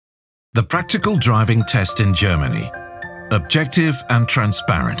The practical driving test in Germany. Objective and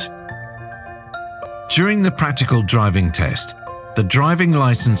transparent. During the practical driving test, the driving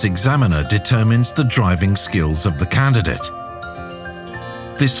license examiner determines the driving skills of the candidate.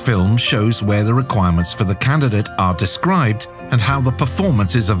 This film shows where the requirements for the candidate are described and how the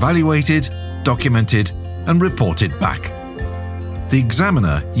performance is evaluated, documented, and reported back. The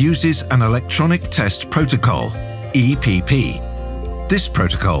examiner uses an electronic test protocol, EPP. This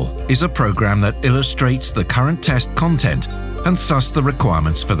protocol is a program that illustrates the current test content and thus the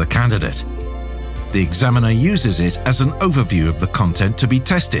requirements for the candidate. The examiner uses it as an overview of the content to be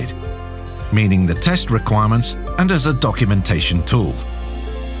tested, meaning the test requirements, and as a documentation tool.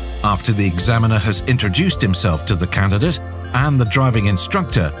 After the examiner has introduced himself to the candidate and the driving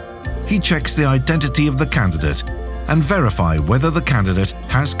instructor, he checks the identity of the candidate and verifies whether the candidate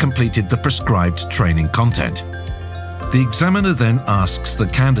has completed the prescribed training content. The examiner then asks the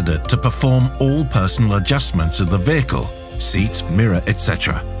candidate to perform all personal adjustments of the vehicle, seat, mirror,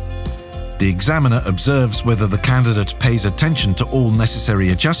 etc. The examiner observes whether the candidate pays attention to all necessary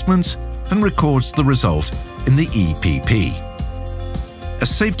adjustments and records the result in the EPP. A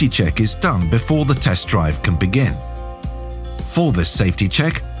safety check is done before the test drive can begin. For this safety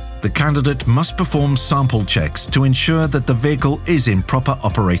check, the candidate must perform sample checks to ensure that the vehicle is in proper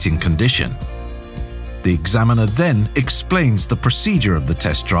operating condition. The examiner then explains the procedure of the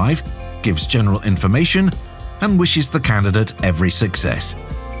test drive, gives general information, and wishes the candidate every success.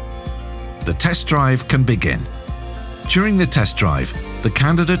 The test drive can begin. During the test drive, the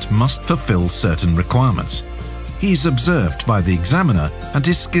candidate must fulfill certain requirements. He is observed by the examiner and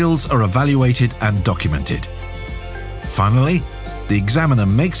his skills are evaluated and documented. Finally, the examiner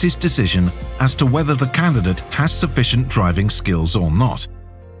makes his decision as to whether the candidate has sufficient driving skills or not.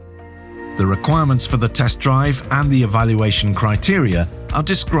 The requirements for the test drive and the evaluation criteria are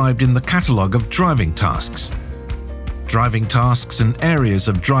described in the catalogue of driving tasks. Driving tasks and areas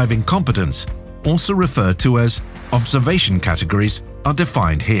of driving competence, also referred to as observation categories, are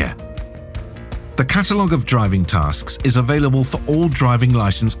defined here. The catalogue of driving tasks is available for all driving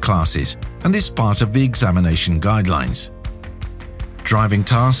license classes and is part of the examination guidelines. Driving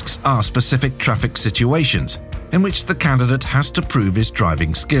tasks are specific traffic situations in which the candidate has to prove his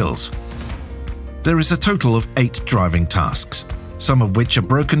driving skills. There is a total of 8 driving tasks, some of which are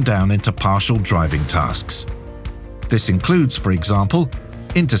broken down into partial driving tasks. This includes, for example,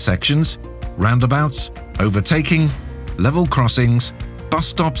 intersections, roundabouts, overtaking, level crossings, bus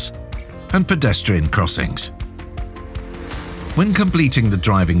stops, and pedestrian crossings. When completing the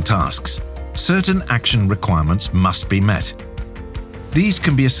driving tasks, certain action requirements must be met. These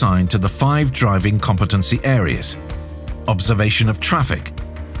can be assigned to the 5 driving competency areas: observation of traffic,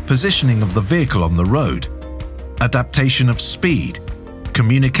 positioning of the vehicle on the road, adaptation of speed,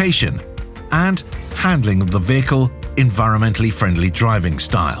 communication, and handling of the vehicle environmentally friendly driving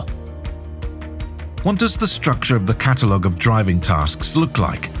style. What does the structure of the catalogue of driving tasks look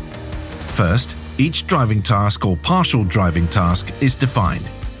like? First, each driving task or partial driving task is defined.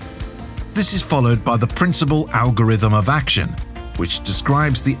 This is followed by the principal algorithm of action, which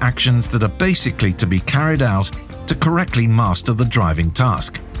describes the actions that are basically to be carried out to correctly master the driving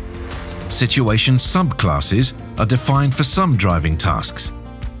task. Situation subclasses are defined for some driving tasks.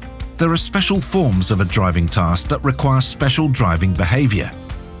 There are special forms of a driving task that require special driving behavior.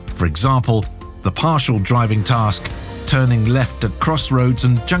 For example, the partial driving task, turning left at crossroads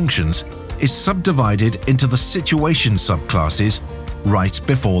and junctions, is subdivided into the situation subclasses right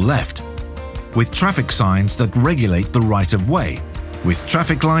before left, with traffic signs that regulate the right of way, with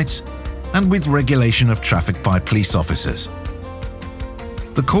traffic lights, and with regulation of traffic by police officers.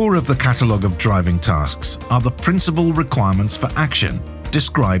 The core of the catalogue of driving tasks are the principal requirements for action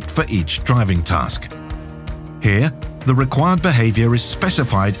described for each driving task. Here, the required behavior is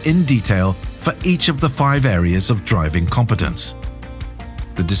specified in detail for each of the 5 areas of driving competence.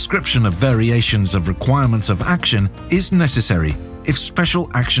 The description of variations of requirements of action is necessary if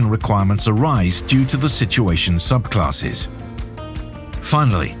special action requirements arise due to the situation subclasses.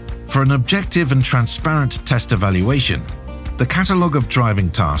 Finally, for an objective and transparent test evaluation, the catalogue of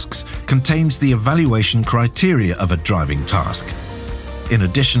driving tasks contains the evaluation criteria of a driving task. In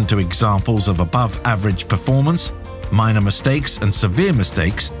addition to examples of above-average performance, minor mistakes and severe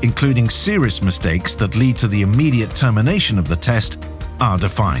mistakes, including serious mistakes that lead to the immediate termination of the test, are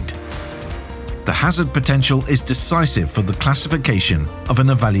defined. The hazard potential is decisive for the classification of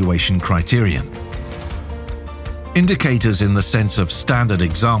an evaluation criterion. Indicators in the sense of standard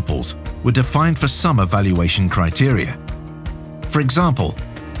examples were defined for some evaluation criteria. For example,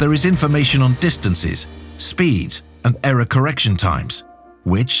 there is information on distances, speeds, and error correction times,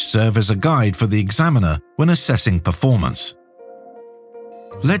 which serve as a guide for the examiner when assessing performance.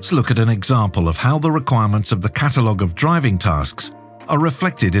 Let's look at an example of how the requirements of the catalogue of driving tasks are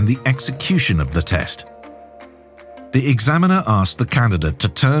reflected in the execution of the test. The examiner asks the candidate to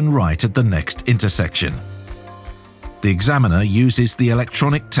turn right at the next intersection. The examiner uses the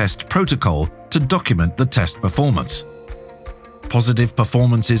electronic test protocol to document the test performance. Positive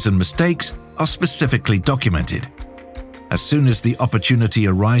performances and mistakes are specifically documented. As soon as the opportunity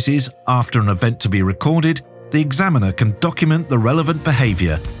arises after an event to be recorded, the examiner can document the relevant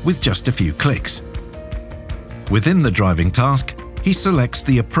behavior with just a few clicks. Within the driving task, he selects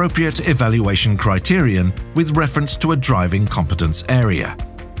the appropriate evaluation criterion with reference to a driving competence area.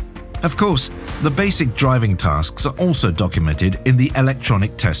 Of course, the basic driving tasks are also documented in the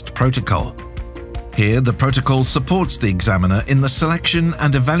electronic test protocol. Here, the protocol supports the examiner in the selection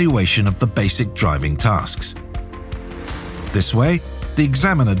and evaluation of the basic driving tasks. This way, the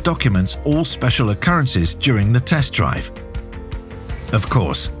examiner documents all special occurrences during the test drive. Of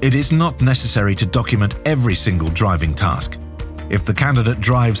course, it is not necessary to document every single driving task. If the candidate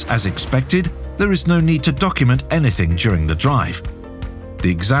drives as expected, there is no need to document anything during the drive. The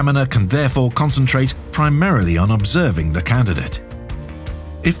examiner can therefore concentrate primarily on observing the candidate.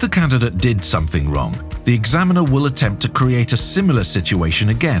 If the candidate did something wrong, the examiner will attempt to create a similar situation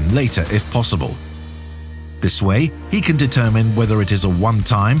again later if possible. This way, he can determine whether it is a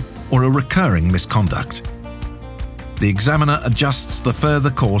one-time or a recurring misconduct. The examiner adjusts the further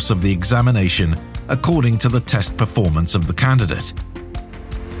course of the examination according to the test performance of the candidate.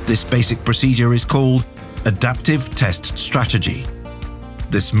 This basic procedure is called adaptive test strategy.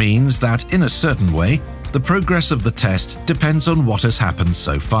 This means that, in a certain way, the progress of the test depends on what has happened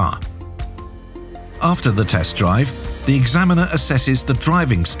so far. After the test drive, the examiner assesses the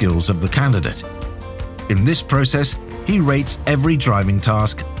driving skills of the candidate. In this process, he rates every driving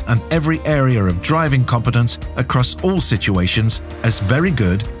task and every area of driving competence across all situations as very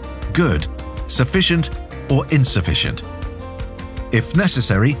good, good, sufficient, or insufficient. If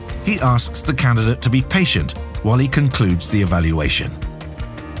necessary, he asks the candidate to be patient while he concludes the evaluation.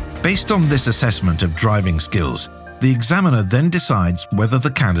 Based on this assessment of driving skills, the examiner then decides whether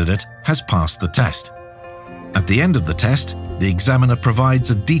the candidate has passed the test. At the end of the test, the examiner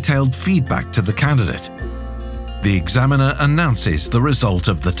provides a detailed feedback to the candidate. The examiner announces the result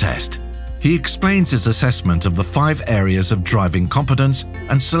of the test. He explains his assessment of the 5 areas of driving competence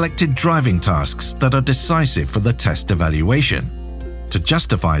and selected driving tasks that are decisive for the test evaluation. To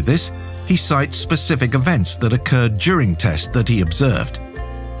justify this, he cites specific events that occurred during test that he observed.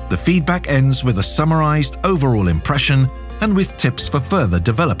 The feedback ends with a summarized overall impression and with tips for further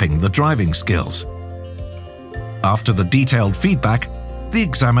developing the driving skills. After the detailed feedback, the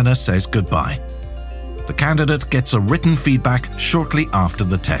examiner says goodbye. The candidate gets a written feedback shortly after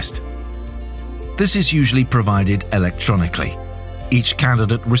the test. This is usually provided electronically. Each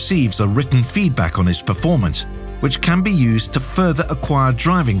candidate receives a written feedback on his performance, which can be used to further acquire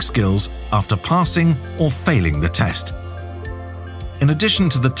driving skills after passing or failing the test. In addition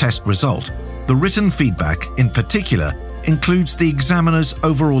to the test result, the written feedback, in particular, includes the examiner's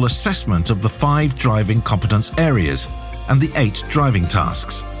overall assessment of the 5 driving competence areas and the 8 driving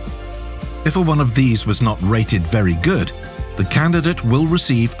tasks. If one of these was not rated very good, the candidate will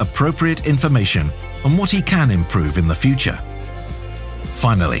receive appropriate information on what he can improve in the future.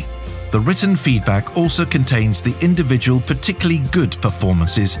 Finally, the written feedback also contains the individual particularly good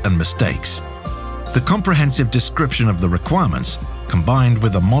performances and mistakes. The comprehensive description of the requirements, combined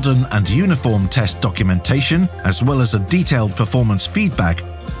with a modern and uniform test documentation as well as a detailed performance feedback,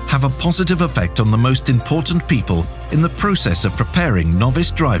 have a positive effect on the most important people in the process of preparing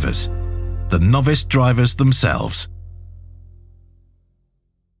novice drivers, the novice drivers themselves.